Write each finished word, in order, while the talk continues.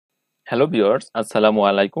Hello viewers, আসসালামু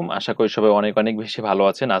আলাইকুম। আশা করি সবাই অনেক অনেক বেশি ভালো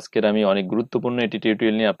আছেন। আজকের আমি অনেক গুরুত্বপূর্ণ একটি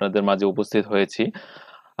টিউটোরিয়াল নিয়ে আপনাদের মাঝে উপস্থিত হয়েছি।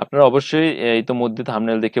 আপনারা অবশ্যই ইতোমধ্যে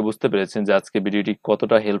থাম্বনেল দেখে বুঝতে পেরেছেন যে আজকে ভিডিওটি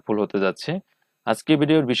কতটা হেল্পফুল হতে যাচ্ছে। আজকে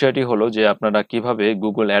ভিডিওর বিষয়টি হলো যে আপনারা কিভাবে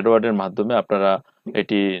গুগল অ্যাডওয়ার্ডের মাধ্যমে আপনারা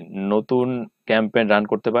এটি নতুন ক্যাম্পেইন রান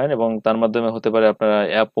করতে পারেন এবং তার মাধ্যমে হতে পারে আপনারা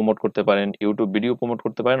অ্যাপ প্রমোট করতে পারেন, ইউটিউব ভিডিও প্রমোট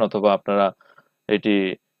করতে পারেন অথবা আপনারা এটি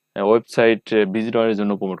ওয়েবসাইট ভিজিটরের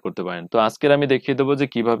জন্য প্রমোট করতে পারেন। তো আজকের আমি দেখিয়ে দেবো যে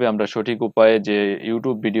কিভাবে আমরা সঠিক উপায়ে যে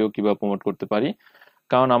ইউটিউব ভিডিও কিভাবে প্রমোট করতে পারি।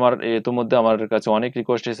 কারণ আমার ইতোমধ্যে আমার কাছে অনেক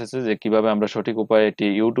রিকোয়েস্ট এসেছে যে কিভাবে আমরা সঠিক উপায়ে একটি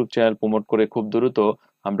ইউটিউব চ্যানেল প্রমোট করে খুব দ্রুত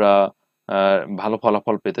আমরা ভালো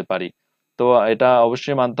ফলাফল পেতে পারি। তো এটা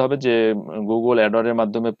অবশ্যই মানতে হবে যে গুগল অ্যাডওয়ার্ডের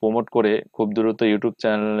মাধ্যমে প্রমোট করে খুব দ্রুত ইউটিউব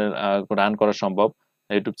চ্যানেল রান করা সম্ভব।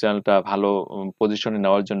 ইউটিউব চ্যানেলটা ভালো পজিশনে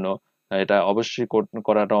নেওয়ার জন্য এটা অবশ্যই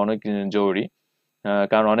করাটা অনেক জরুরি।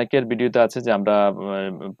 কারণ অনেকের ভিডিওতে আছে যে আমরা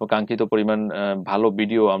কাঙ্ক্ষিত পরিমাণ ভালো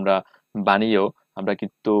ভিডিও আমরা বানিয়েও আমরা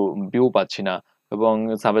কিন্তু ভিউ পাচ্ছি না এবং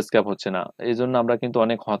সাবস্ক্রাইব হচ্ছে না। এই জন্য আমরা কিন্তু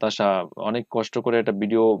অনেক হতাশা, অনেক কষ্ট করে একটা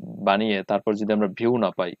ভিডিও বানিয়ে তারপর যদি আমরা ভিউ না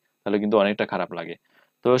পাই তাহলে কিন্তু অনেকটা খারাপ লাগে।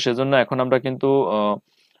 তো সেজন্য এখন আমরা কিন্তু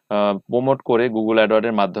প্রমোট করে গুগল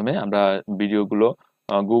অ্যাডওয়ার্ডের মাধ্যমে আমরা ভিডিওগুলো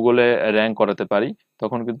গুগলে র্যাঙ্ক করাতে পারি।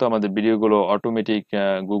 তখন কিন্তু আমাদের ভিডিওগুলো অটোমেটিক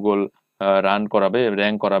গুগল রান করাবে,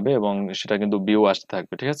 র্যাঙ্ক করাবে এবং সেটা কিন্তু ভিউ আসতে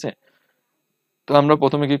থাকবে। ঠিক আছে? তো আমরা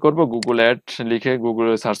প্রথমে কি করব, গুগল অ্যাড লিখে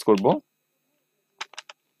গুগলে সার্চ করব।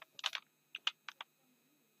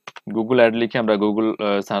 গুগল অ্যাড লিখে আমরা গুগল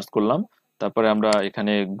সার্চ করলাম। তারপরে আমরা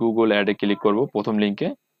এখানে গুগল অ্যাডে ক্লিক করব প্রথম লিংকে।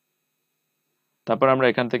 তারপর আমরা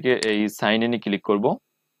এখান থেকে এই সাইন ইনে ক্লিক করব।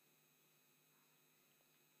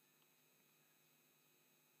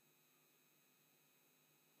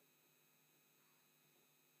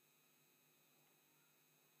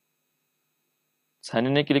 সাইন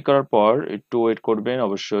ইনে ক্লিক করার পর একটু ওয়েট করবেন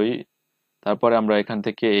অবশ্যই। তারপরে আমরা এখান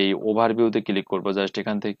থেকে এই ওভারভিউতে ক্লিক করব। জাস্ট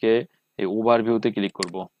এখান থেকে এই ওভারভিউতে ক্লিক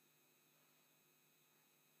করব।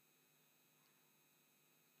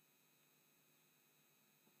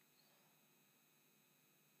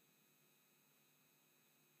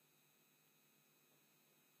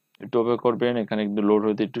 একটু অপেক্ষা করবেন, এখানে কিন্তু লোড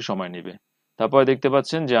হতে একটু সময় নেবে। তারপরে দেখতে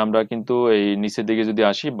পাচ্ছেন যে আমরা কিন্তু এই নিচের দিকে যদি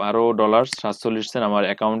আসি, $12.47 আমার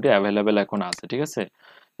অ্যাকাউন্টে অ্যাভেলেবেল এখন আছে। ঠিক আছে?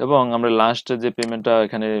 এবং আমরা লাস্ট যে পেমেন্টটা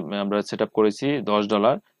এখানে আমরা সেট আপ করেছি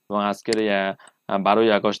 $10 এবং আজকের এই 12ই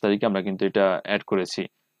আগস্ট তারিখে আমরা কিন্তু এটা অ্যাড করেছি।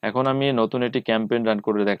 এখন আমি নতুন একটি ক্যাম্পেইন রান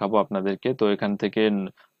করে দেখাবো আপনাদেরকে। তো এখান থেকে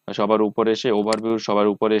সবার উপরে এসে ওভারভিউ, সবার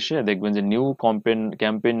উপরে এসে দেখবেন যে নিউ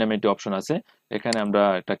ক্যাম্পেইন নামে একটি অপশন আছে। এখানে আমরা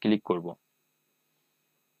একটা ক্লিক করব।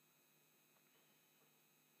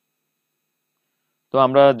 তো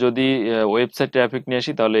আমরা যদি ওয়েবসাইট ট্রাফিক নিয়ে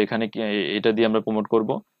আসি তাহলে এখানে এটা দিয়ে আমরা প্রমোট করব।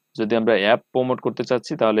 যদি আমরা অ্যাপ প্রমোট করতে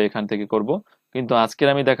চাচ্ছি তাহলে এখান থেকে করব। কিন্তু আজকের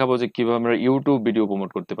আমি দেখাবো যে কিভাবে আমরা ইউটিউব ভিডিও প্রমোট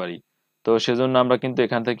করতে পারি। তো সেজন্য আমরা কিন্তু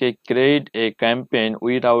এখান থেকে create a campaign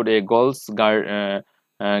without A goals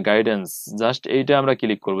guidance, just এইটা আমরা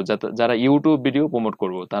ক্লিক করব। যারা ইউটিউব ভিডিও প্রমোট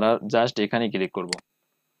করব তারা জাস্ট এখানে ক্লিক করব।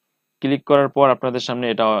 ক্লিক করার পর আপনাদের সামনে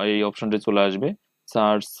এটা এই অপশনটি চলে আসবে।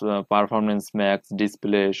 Search, performance max,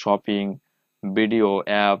 display, shopping, video,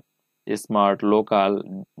 app, smart, local,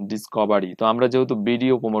 Discovery. তো আমরা যেহেতু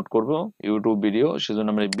ভিডিও প্রমোট করব, ইউটিউব ভিডিও, সেজন্য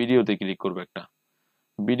আমরা ভিডিওতে ক্লিক করব একটা।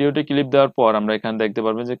 ভিডিওতে ক্লিক দেওয়ার পর আমরা এখানে দেখতে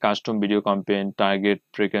পারবেন যে custom video campaign, target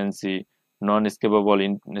frequency, নন স্কেপেবল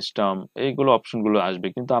ইনস্টাম, এইগুলো অপশনগুলো আসবে।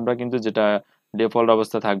 কিন্তু আমরা কিন্তু যেটা ডিফল্ট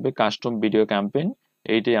অবস্থা থাকবে কাস্টম ভিডিও ক্যাম্পেইন,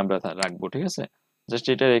 এইটাই আমরা রাখবো। ঠিক আছে? জাস্ট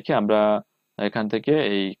এটা রেখে আমরা এখান থেকে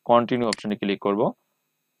এই কন্টিনিউ অপশনে ক্লিক করব।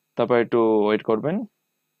 তারপর একটু ওয়েট করবেন।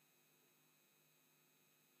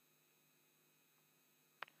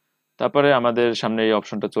 তারপরে আমাদের সামনে এই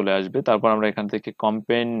অপশনটা চলে আসবে। তারপর আমরা এখান থেকে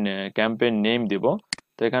ক্যাম্পেইন নেম দিব।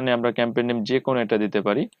 তো এখানে আমরা ক্যাম্পেইন নেম যে কোনো একটা দিতে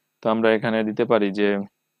পারি। তো আমরা এখানে দিতে পারি যে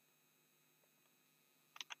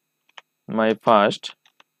my first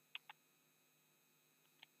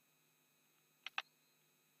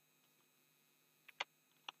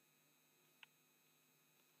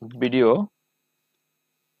video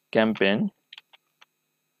campaign,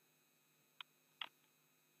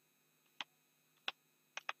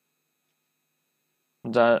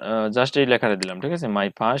 just এই লেখাটা দিলাম। ঠিক আছে? My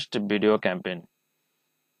first video campaign.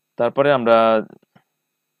 তারপরে আমরা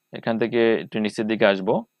এখান থেকে একটু নিচের দিকে আসব।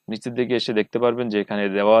 নিচের দিকে এসে দেখতে পারবেন যে এখানে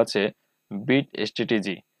দেওয়া আছে বিট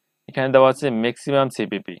স্ট্র্যাটেজি, এখানে দেওয়া আছে ম্যাক্সিমাম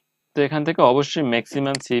সিপিপি। তো এখান থেকে অবশ্যই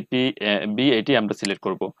ম্যাক্সিমাম সিপি বি এটি আমরা সিলেক্ট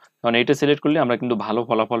করব। কারণ এইটা সিলেক্ট করলে আমরা কিন্তু ভালো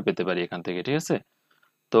ফলাফল পেতে পারি এখান থেকে। ঠিক আছে?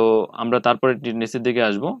 তো আমরা তারপরে নিচের দিকে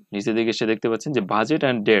আসব। নিচের দিকে এসে দেখতে পাচ্ছেন যে বাজেট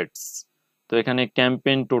অ্যান্ড ডেটস। তো এখানে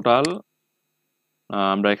ক্যাম্পেইন টোটাল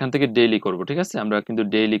আমরা এখান থেকে ডেইলি করব। ঠিক আছে? আমরা কিন্তু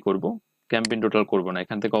ডেইলি করব, ক্যাম্পেইন টোটাল করব না।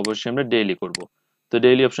 এখান থেকে অবশ্যই আমরা ডেইলি করব। তো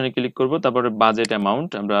ডেইলি অপশনে ক্লিক করব, তারপরে বাজেট অ্যামাউন্ট,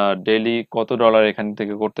 আমরা ডেইলি কত ডলার এখান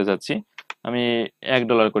থেকে করতে চাচ্ছি। আমি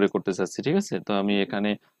 $1 করে করতে চাচ্ছি, ঠিক আছে। তো আমি এখানে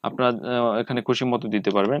আপনারা এখানে খুশি মতো দিতে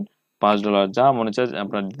পারবেন, $5 যা মনে চায়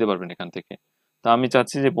আপনারা দিতে পারবেন এখান থেকে। তো আমি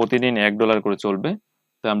চাচ্ছি যে প্রতিদিন $1 করে চলবে,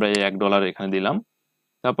 তো আমরা এই $1 এখানে দিলাম।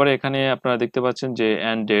 তারপরে এখানে আপনারা দেখতে পাচ্ছেন যে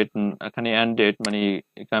এন্ড ডেট, এখানে এন্ড ডেট মানে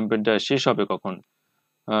ক্যাম্পেইনটা শেষ হবে কখন।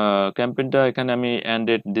 ক্যাম্পেইনটা এখানে আমি এন্ড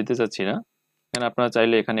ডেট দিতে চাচ্ছি না, এখানে আপনারা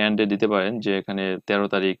চাইলে এখানে এন্ড ডেট দিতে পারেন যে এখানে 13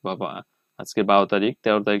 তারিখ বা আজকে 12 তারিখ,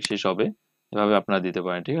 13 তারিখ শেষ হবে, এভাবে আপনারা দিতে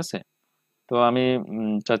পারেন, ঠিক আছে। তো আমি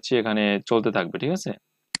চাচ্ছি এখানে চলতে থাকবে, ঠিক আছে।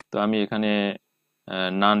 তো আমি এখানে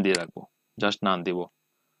নান দিয়ে রাখবো, জাস্ট নান দিব।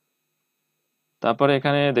 তারপরে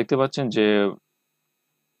এখানে দেখতে পাচ্ছেন যে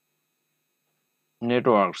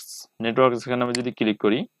নেটওয়ার্কস, নেটওয়ার্কস এখানে আমি যদি ক্লিক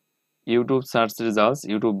করি, YouTube search results,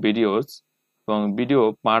 YouTube videos এবং video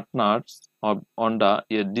partners on the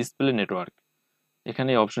display network, এখানে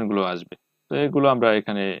এই অপশনগুলো আসবে। তো এগুলো আমরা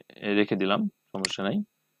এখানে রেখে দিলাম, সমস্যা নাই।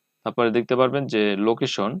 তারপরে দেখতে পারবেন যে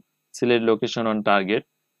location, select location on target,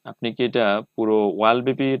 আপনি কি এটা পুরো ওয়ার্ল্ড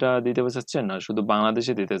ব্যাপী এটা দিতে চাচ্ছেন না শুধু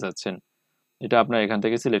বাংলাদেশে দিতে চাচ্ছেন, এটা আপনার এখান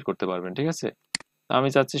থেকে সিলেক্ট করতে পারবেন, ঠিক আছে। তো আমি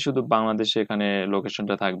চাচ্ছি শুধু বাংলাদেশে এখানে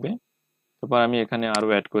লোকেশনটা থাকবে। তারপর আমি এখানে আরো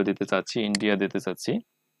অ্যাড করে দিতে চাচ্ছি, ইন্ডিয়া দিতে চাচ্ছি,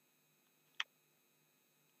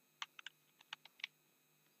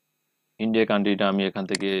 ইন্ডিয়া কান্ট্রিটা আমি এখান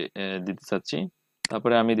থেকে দিতে চাচ্ছি।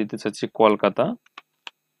 তারপরে আমি দিতে চাচ্ছি কলকাতা,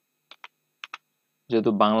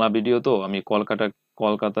 যেহেতু বাংলা ভিডিও তো আমি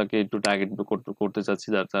কলকাতাকে একটু টার্গেট করতে চাচ্ছি,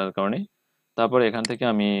 যার কারণে। তারপরে এখান থেকে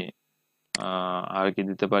আমি আর কি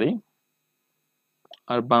দিতে পারি,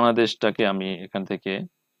 আর বাংলাদেশটাকে আমি এখান থেকে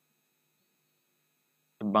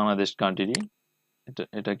বাংলাদেশ কান্ট্রি,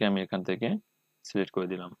 এটাকে আমি এখান থেকে সিলেক্ট করে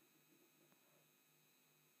দিলাম।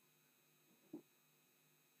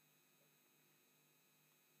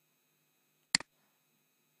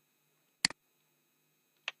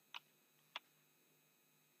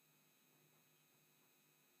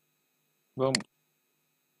 এবং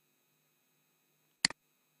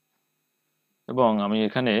এবং আমি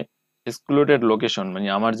এখানে এক্সক্লুডেড লোকেশন মানে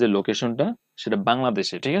আমার যে লোকেশনটা সেটা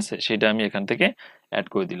বাংলাদেশে, ঠিক আছে, সেটা আমি এখান থেকে অ্যাড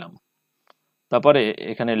করে দিলাম। তারপরে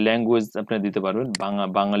এখানে ল্যাঙ্গুয়েজ আপনি দিতে পারবেন,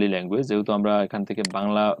 বাঙালি ল্যাঙ্গুয়েজ, যেহেতু আমরা এখান থেকে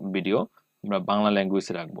বাংলা ভিডিও আমরা বাংলা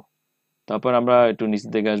ল্যাঙ্গুয়েজে রাখবো। তারপর আমরা একটু নিচে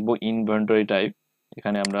দিকে আসবো, ইনভেন্টরি টাইপ,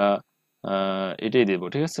 এখানে আমরা এটাই দেবো,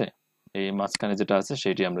 ঠিক আছে। এই মাঝখানে যেটা আছে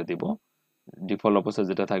সেটাই আমরা দিব, ডিফল্ট অবস্থা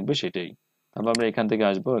যেটা থাকবে সেটাই। তারপর আমরা এখান থেকে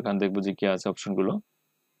আসবো, এখান দেখবো যে কি আছে অপশনগুলো।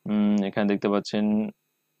 এখানে দেখতে পাচ্ছেন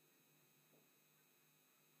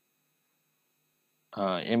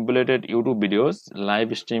embedded YouTube videos, live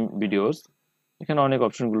stream videos, এখানে অনেক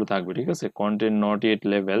অপশনগুলো থাকবে, ঠিক আছে। কন্টেন্ট নট ইয়েট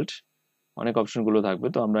লেভেলড, অনেক অপশনগুলো থাকবে।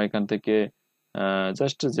 তো আমরা এখান থেকে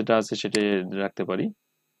জাস্ট যেটা আছে সেটাই রাখতে পারি,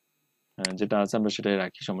 যেটা আছে আমরা সেটাই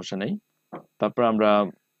রাখি, সমস্যা নেই। তারপর আমরা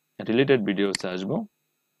রিলেটেড ভিডিওসে আসবো,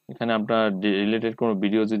 এখানে আপনার রিলেটেড কোনো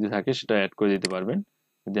ভিডিও যদি থাকে সেটা অ্যাড করে দিতে পারবেন,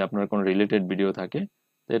 যদি আপনার কোনো রিলেটেড ভিডিও থাকে।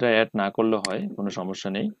 তো এটা অ্যাড না করলে হয়, কোনো সমস্যা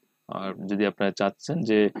নেই। আর যদি আপনারা চাচ্ছেন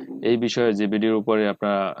যে এই বিষয়ে যে ভিডিওর উপরে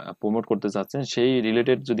আপনারা প্রমোট করতে চাচ্ছেন সেই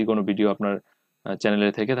রিলেটেড যদি কোনো ভিডিও আপনার চ্যানেলে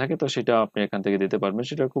থেকে থাকে, তো সেটা আপনি এখান থেকে দিতে পারবেন,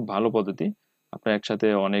 সেটা খুব ভালো পদ্ধতি। আপনার একসাথে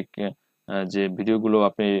অনেক যে ভিডিওগুলো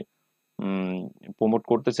আপনি প্রমোট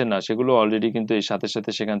করতেছেন না সেগুলো অলরেডি কিন্তু এই সাথে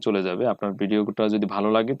সাথে সেখানে চলে যাবে। আপনার ভিডিওটা যদি ভালো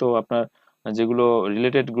লাগে তো আপনার যেগুলো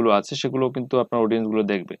রিলেটেড গুলো আছে সেগুলো কিন্তু আপনার অডিয়েন্স গুলো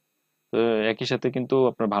দেখবে। তো একই সাথে কিন্তু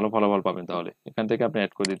আপনার ভালো ফলাফল পাবেন, তাহলে এখান থেকে আপনি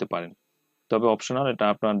অ্যাড করে দিতে পারেন। তবে অপশনাল, এটা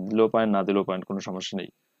আপনার দিলেও পারেন না দিলেও পারেন, কোনো সমস্যা নেই।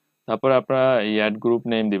 তারপরে আপনারা এই অ্যাড গ্রুপ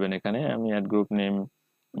নেম দিবেন, এখানে আমি অ্যাড গ্রুপ নেম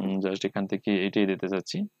জাস্ট এখান থেকে এটাই দিতে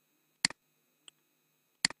চাচ্ছি।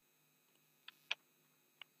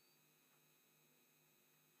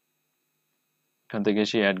 এখান থেকে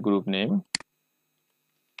সেই add group name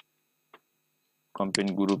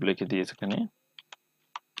company group লিখে দিয়েছে, এখানে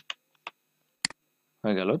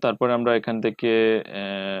হয়ে গেল। তারপরে আমরা এখান থেকে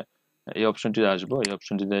এই অপশনটিতে আসবো, এই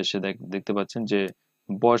অপশনটিতে এসে দেখতে পাচ্ছেন যে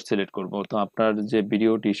বয়স সিলেক্ট করব। তো আপনার যে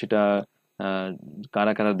ভিডিওটি সেটা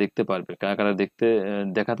কারা কারা দেখতে পারবে, কারা কারা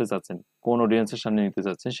দেখাতে চাচ্ছেন, কোন অডিয়েন্সের সামনে নিতে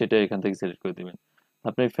চাচ্ছেন সেটা এখান থেকে সিলেক্ট করে দিবেন।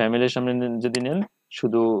 আপনি ফ্যামিলির সামনে যদি নেন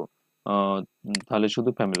শুধু তাহলে শুধু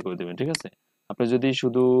ফ্যামিলি করে দিবেন, ঠিক আছে। আপনি যদি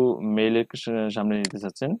শুধু মেইলের সামনে নিতে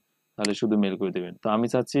চাচ্ছেন তাহলে শুধু মেল করে দিবেন। তো আমি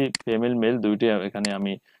চাচ্ছি ফিমেল মেল দুইটাই এখানে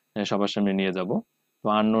আমি সবার সামনে নিয়ে যাব। তো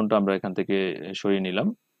আননোনটা আমরা এখান থেকে সরিয়ে নিলাম,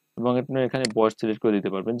 এবং আপনি এখানে বয়স সিলেক্ট করে দিতে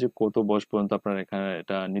পারবেন যে কত বয়স পর্যন্ত আপনারা এখানে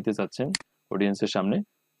এটা নিতে চাচ্ছেন অডিয়েন্সের সামনে।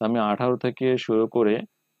 তো আমি 18 থেকে শুরু করে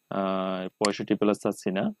 65+ চাচ্ছি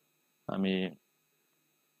না, আমি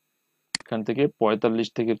এখান থেকে 45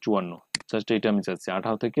 থেকে 54, জাস্ট এটা আমি চাচ্ছি।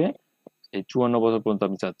 18 থেকে এই 54 বছর পর্যন্ত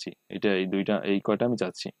আমি চাচ্ছি, এটা এই কয়টা আমি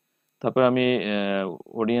চাচ্ছি। তারপর আমি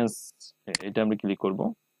অডিয়েন্স, এটা আমরা ক্লিক করব।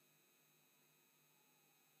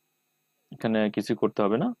 এখানে কিছু করতে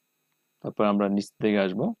হবে না। তারপর আমরা নিচ থেকে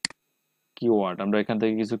আসবো কিওয়ার্ড, আমরা এখান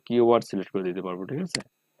থেকে কিছু কিওয়ার্ড সিলেক্ট করে দিতে পারবো, ঠিক আছে।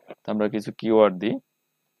 তো আমরা কিছু কিওয়ার্ড দিই।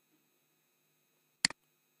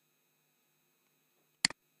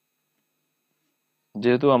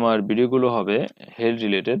 যেহেতু আমার ভিডিওগুলো হবে হেলথ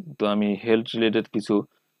রিলেটেড, তো আমি হেলথ রিলেটেড কিছু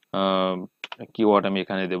কিওয়ার্ড আমি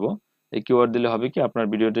এখানে দেব। এই কিওয়ার্ড দিলে হবে কি, আপনার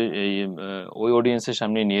ভিডিওটি এই ওই অডিয়েন্সের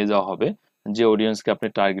সামনে নিয়ে যাওয়া হবে যে অডিয়েন্সকে আপনি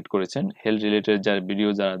টার্গেট করেছেন। হেলথ রিলেটেড যার ভিডিও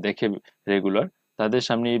যারা দেখে রেগুলার, তাদের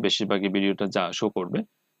সামনেই বেশিরভাগই ভিডিওটা যা শো করবে,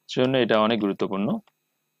 সেজন্য এটা অনেক গুরুত্বপূর্ণ।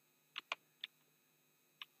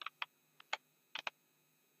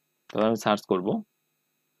 তবে আমি সার্চ করব।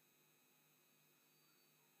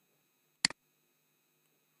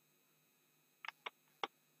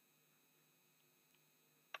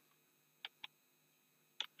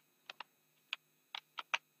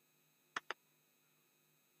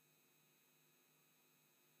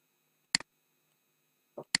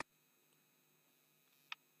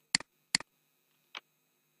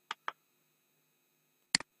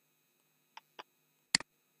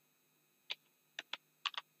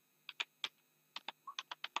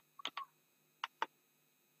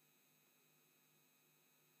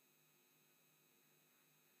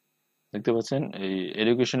 দেখতে পাচ্ছেন এই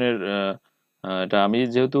এডুকেশনের, এটা আমি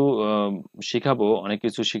যেহেতু শিখাবো, অনেক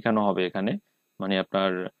কিছু শেখানো হবে এখানে, মানে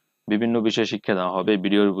আপনার বিভিন্ন বিষয় শিক্ষা দেওয়া হবে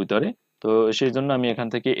ভিডিওর ভিতরে। তো সেই জন্য আমি এখান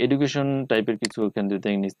থেকে এডুকেশন টাইপের কিছু এখান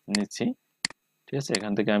থেকে নিচ্ছি, ঠিক আছে।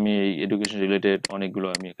 এখান থেকে আমি এই এডুকেশন রিলেটেড অনেকগুলো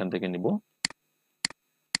আমি এখান থেকে নিব।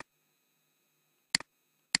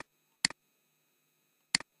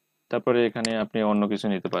 তারপরে এখানে আপনি অন্য কিছু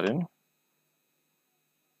নিতে পারেন।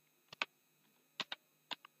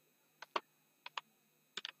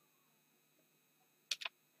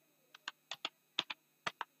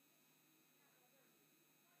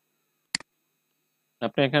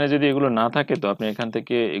 আপনি এখানে যদি এগুলো না থাকে, তো আপনি এখান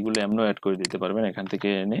থেকে এগুলো এমনও অ্যাড করে দিতে পারবেন। এখান থেকে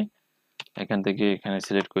এনে এখান থেকে এখানে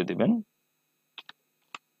সিলেক্ট করে দিবেন,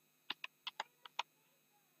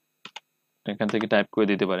 এখান থেকে টাইপ করে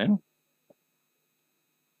দিতে পারেন।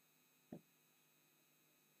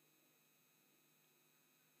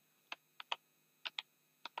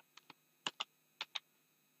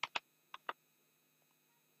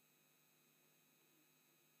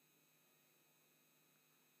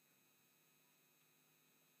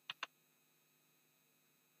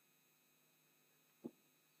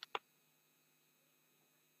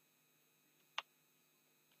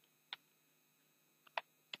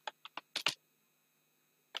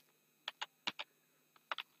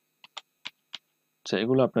 আচ্ছা,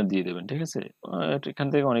 এগুলো আপনার দিয়ে দেবেন, ঠিক আছে। এখান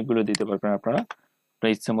থেকে অনেকগুলো দিতে পারবেন আপনারা,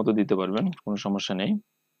 আপনার ইচ্ছা মতো দিতে পারবেন, কোনো সমস্যা নেই।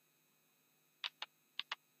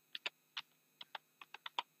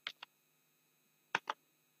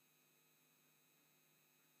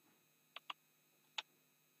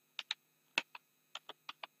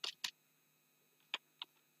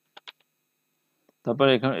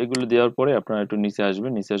 তারপরে এখানে এগুলো দেওয়ার পরে আপনারা একটু নিচে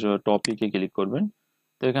আসবেন, নিচে আসে টপিকে ক্লিক করবেন।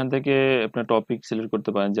 তো এখান থেকে আপনার টপিক সিলেক্ট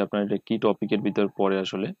করতে পারেন যে আপনার এটা কি টপিকের ভিতর পড়ে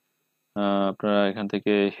আসলে। আপনারা এখান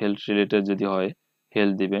থেকে হেলথ রিলেটেড যদি হয়,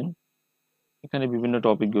 হেলথ দিবেন। এখানে বিভিন্ন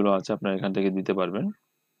টপিক গুলো আছে, আপনারা এখান থেকে দিতে পারবেন।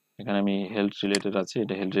 এখানে আমি হেলথ রিলেটেড আছে,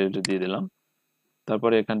 এটা হেলথ রিলেটেড দিয়ে দিলাম।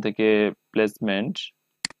 তারপরে এখান থেকে প্লেসমেন্ট,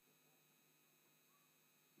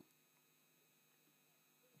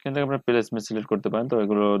 এখান থেকে আপনার প্লেসমেন্ট সিলেক্ট করতে পারেন, তো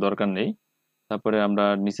এগুলো দরকার নেই। তারপরে আমরা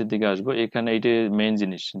নিচের দিকে আসবো, এখানে এইটা মেইন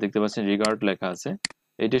জিনিস দেখতে পাচ্ছেন, রিগার্ড লেখা আছে।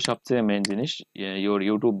 এটা সবচেয়ে মেইন জিনিস। ইউর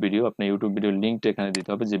ইউটিউব ভিডিও, আপনার ইউটিউব ভিডিওর লিঙ্কটা এখানে দিতে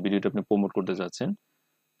হবে, যে ভিডিওটা আপনি প্রমোট করতে চাচ্ছেন।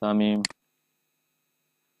 তো আমি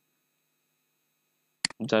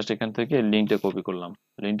জাস্ট এখান থেকে লিঙ্কটা কপি করলাম।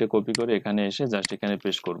 লিঙ্কটা কপি করে এখানে এসে জাস্ট এখানে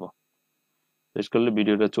পেস্ট করব। পেস্ট করলে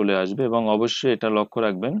ভিডিওটা চলে আসবে। এবং অবশ্যই এটা লক্ষ্য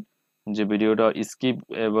রাখবেন যে ভিডিওটা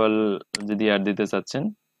স্কিপেবল যদি অ্যাড দিতে চাচ্ছেন,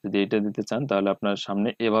 যদি এটা দিতে চান, তাহলে আপনার সামনে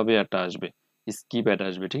এভাবে একটা আসবে, স্কিপ অ্যাড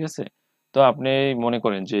আসবে, ঠিক আছে। তো আপনি মনে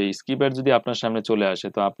করেন যে স্কিপ অ্যাড যদি আপনার সামনে চলে আসে,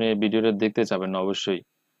 তো আপনি ভিডিওটা দেখতে চাবেন না অবশ্যই,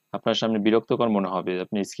 আপনার সামনে বিরক্তকর মনে হবে,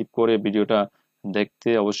 আপনি স্কিপ করে ভিডিওটা দেখতে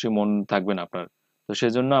অবশ্যই মন থাকবে না আপনার। তো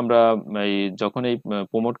সেজন্য আমরা এই যখন এই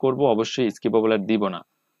প্রমোট করব, অবশ্যই স্কিপেবল অ্যাড দিব না।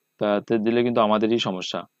 তাতে দিলে কিন্তু আমাদেরই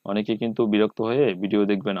সমস্যা, অনেকে কিন্তু বিরক্ত হয়ে ভিডিও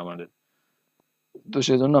দেখবেন আমাদের। তো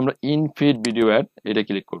সেজন্য আমরা ইন ফিড ভিডিও অ্যাড এটা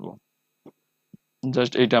ক্লিক করব,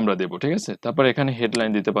 জাস্ট এইটা আমরা দেবো, ঠিক আছে। তারপর এখানে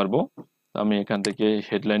হেডলাইন দিতে পারবো। তো আমি এখান থেকে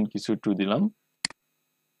হেডলাইন কিছু একটু দিলাম,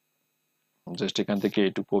 জাস্ট এখান থেকে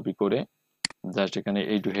এইটু কপি করে জাস্ট এখানে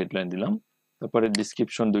এইটু হেডলাইন দিলাম। তারপরে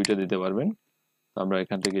ডিসক্রিপশন দুইটা দিতে পারবেন, তো আমরা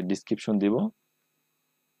এখান থেকে ডিসক্রিপশন দিব।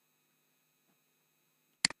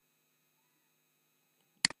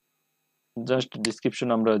 জাস্ট ডিসক্রিপশন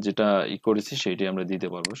আমরা যেটা করেছি সেইটাই আমরা দিতে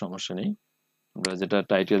পারবো, সমস্যা নেই। আমরা যেটা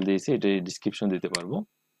টাইটেল দিয়েছি এটাই ডিসক্রিপশন দিতে পারবো।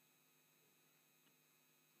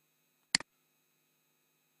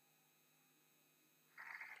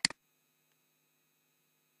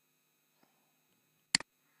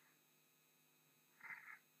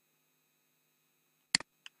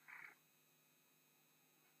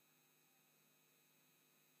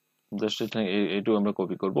 জাস্ট এইটু আমরা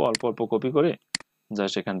কপি করব, অল্প অল্প কপি করে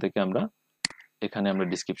জাস্ট এখান থেকে আমরা এখানে আমরা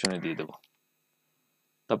ডিসক্রিপশনে দিয়ে দেবো।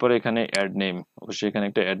 তারপরে এখানে অ্যাড নেম, অবশ্যই এখানে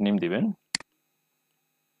একটা অ্যাড নেম দিবেন।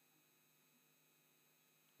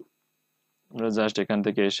 আমরা জাস্ট এখান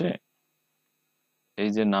থেকে এসে এই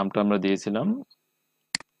যে নামটা আমরা দিয়েছিলাম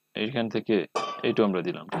এইখান থেকে এইটু আমরা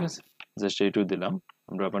দিলাম, ঠিক আছে, জাস্ট এইটু দিলাম।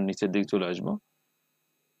 আমরা আবার নিচের দিকে চলে আসব,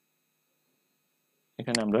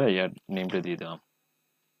 এখানে আমরা অ্যাড নেমটা দিয়ে দিলাম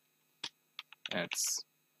অ্যাডস।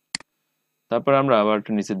 তারপর আমরা আবার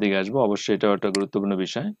একটু নিচের দিকে আসবো, অবশ্যই এটা একটা গুরুত্বপূর্ণ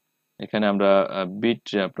বিষয়। এখানে আমরা বিট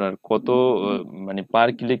আপনার কত মানে পার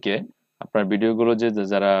ক্লিকে আপনার ভিডিওগুলো যে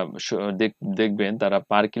যারা দেখবেন তারা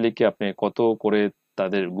পার ক্লিকে আপনি কত করে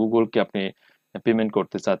তাদের গুগলকে আপনি পেমেন্ট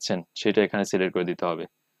করতে চাচ্ছেন সেটা এখানে সিলেক্ট করে দিতে হবে,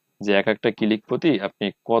 যে এক একটা ক্লিক প্রতি আপনি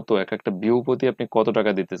কত, এক একটা ভিউ প্রতি আপনি কত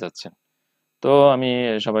টাকা দিতে চাচ্ছেন। তো আমি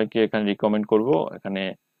সবাইকে এখানে রিকমেন্ড করব এখানে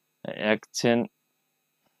 1 সেন্ট,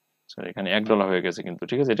 সরি এখানে $1 হয়ে গেছে কিন্তু,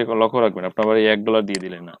 ঠিক আছে, এটা লক্ষ্য রাখবেন, আপনার আবার এই $1 দিয়ে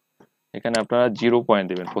দিলেন না, এখানে আপনারা 0 পয়েন্ট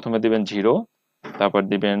দিবেন, প্রথমে দিবেন 0, তারপর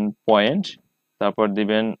দিবেন পয়েন্ট, তারপর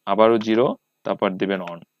দিবেন আবারও 0, তারপর দিবেন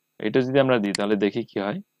অন। এটা যদি আমরা দিই তাহলে দেখি কি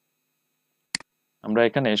হয়। আমরা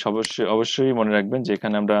এখানে অবশ্যই অবশ্যই মনে রাখবেন যে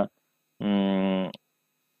এখানে আমরা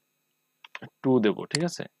 2 দেব, ঠিক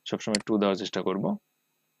আছে, সবসময় 2 দেওয়ার চেষ্টা করব।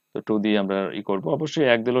 তো 2 দিয়ে আমরা করব, অবশ্যই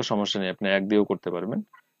 1 দিলেও সমস্যা নেই, আপনি 1 দিয়েও করতে পারবেন।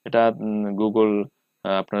 এটা গুগল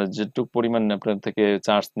আপনার যেটুক পরিমাণ আপনার থেকে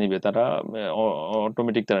চার্জ নিবে তারা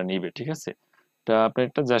অটোমেটিক তারা নিবে, ঠিক আছে। এটা আপনি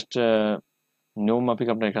একটা জাস্ট নিয়ম মাফিক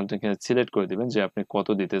আপনার এখান থেকে সিলেক্ট করে দিবেন যে আপনি কত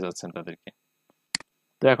দিতে যাচ্ছেন তাদেরকে।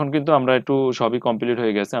 তো এখন কিন্তু আমরা একটু সবই কমপ্লিট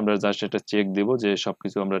হয়ে গেছে, আমরা জাস্ট এটা চেক দিব যে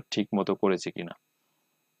সবকিছু আমরা ঠিক মতো করেছি কিনা।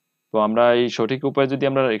 তো আমরা এই সঠিক উপায়ে যদি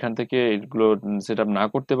আমরা এখান থেকে এগুলো সেট আপ না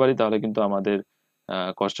করতে পারি তাহলে কিন্তু আমাদের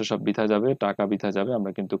কষ্ট সব বৃথা যাবে, টাকা বৃথা যাবে,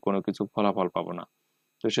 আমরা কিন্তু কোনো কিছু ফলাফল পাবো না।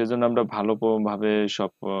 তো সেজন্য আমরা ভালো ভাবে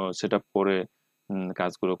সব সেট আপ করে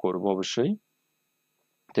কাজগুলো করব অবশ্যই।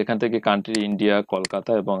 এখান থেকে কান্ট্রি ইন্ডিয়া,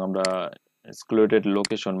 কলকাতা, এবং আমরা এক্সক্লুডেড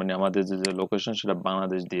লোকেশন মানে আমাদের যে লোকেশন সেটা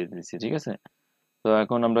বাংলাদেশ দিয়ে দিয়েছি, ঠিক আছে। তো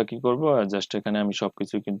এখন আমরা কি করব, জাস্ট এখানে আমি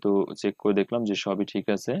সবকিছু কিন্তু চেক করে দেখলাম যে সবই ঠিক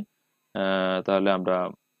আছে। তাহলে আমরা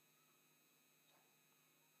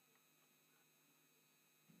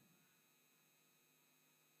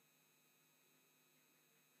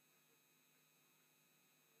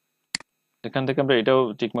এখান থেকে আমরা এটাও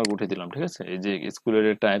টিকমার্ক উঠে দিলাম, ঠিক আছে, এই যে স্কুলের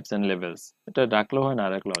টাইপস এন্ড লেভেলস, এটা রাখলেও হয় না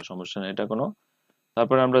রাখলেও হয়, সমস্যা নেই এটা কোনো।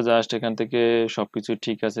 তারপরে আমরা জাস্ট এখান থেকে সবকিছু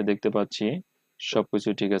ঠিক আছে দেখতে পাচ্ছি, সবকিছু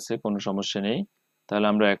ঠিক আছে, কোনো সমস্যা নেই। তাহলে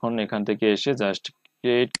আমরা এখন এখান থেকে এসে জাস্ট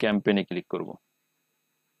ক্রিয়েট ক্যাম্পেইনে ক্লিক করব।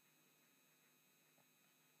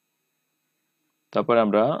 তারপরে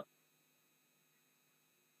আমরা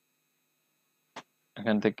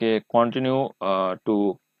এখান থেকে কন্টিনিউ টু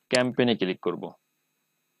ক্যাম্পেইনে ক্লিক করব।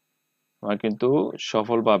 আমার কিন্তু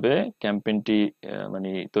সফলভাবে ক্যাম্পেইনটি মানে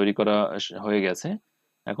তৈরি করা হয়ে গেছে।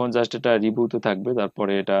 এখন জাস্ট এটা রিভিউতে থাকবে,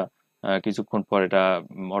 তারপরে এটা কিছুক্ষণ পর এটা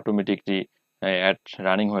অটোমেটিকলি অ্যাড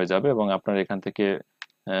রানিং হয়ে যাবে এবং আপনার এখান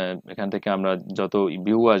থেকে আমরা যত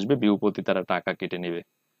ভিউ আসবে ভিউ প্রতি তারা টাকা কেটে নেবে।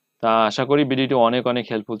 তা আশা করি ভিডিওটি অনেক অনেক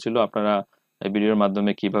হেল্পফুল ছিল। আপনারা এই ভিডিওর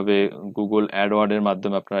মাধ্যমে কিভাবে গুগল অ্যাডওয়ার্ড এর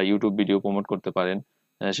মাধ্যমে আপনারা ইউটিউব ভিডিও প্রমোট করতে পারেন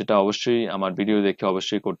সেটা অবশ্যই আমার ভিডিও দেখে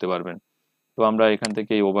অবশ্যই করতে পারবেন। তো আমরা এখান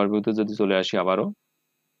থেকে এই ওভারভিউতে যদি চলে আসি, আবারও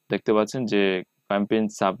দেখতে পাচ্ছেন যে ক্যাম্পেইন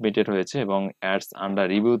সাবমিটেড হয়েছে এবং অ্যাডস আন্ডার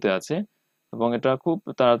রিভিউতে আছে, এবং এটা খুব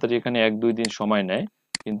তাড়াতাড়ি এখানে 1-2 দিন সময় নেয়,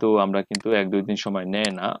 কিন্তু আমরা কিন্তু 1-2 দিন সময়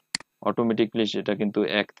নেয় না, অটোমেটিকলি সেটা কিন্তু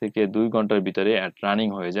 1 থেকে 2 ঘন্টার ভিতরে অ্যাড রানিং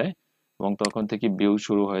হয়ে যায় এবং তখন থেকে ভিউ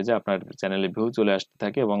শুরু হয়ে যায়, আপনার চ্যানেলে ভিউ চলে আসতে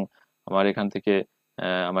থাকে এবং আমার এখান থেকে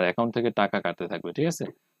আমার অ্যাকাউন্ট থেকে টাকা কাটতে থাকবে, ঠিক আছে।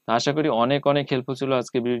 তো আশা করি অনেক অনেক হেল্পফুল ছিল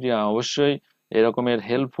আজকে ভিডিওটি। অবশ্যই এরকমের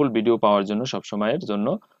হেল্পফুল ভিডিও পাওয়ার জন্য সবসময়ের জন্য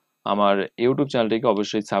আমার ইউটিউব চ্যানেলটিকে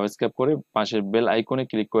অবশ্যই সাবস্ক্রাইব করে পাশের বেল আইকনে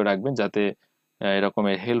ক্লিক করে রাখবেন, যাতে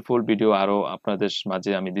এরকমের হেল্পফুল ভিডিও আরো আপনাদের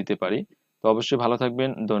মাঝে আমি দিতে পারি। তো অবশ্যই ভালো থাকবেন,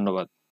 ধন্যবাদ।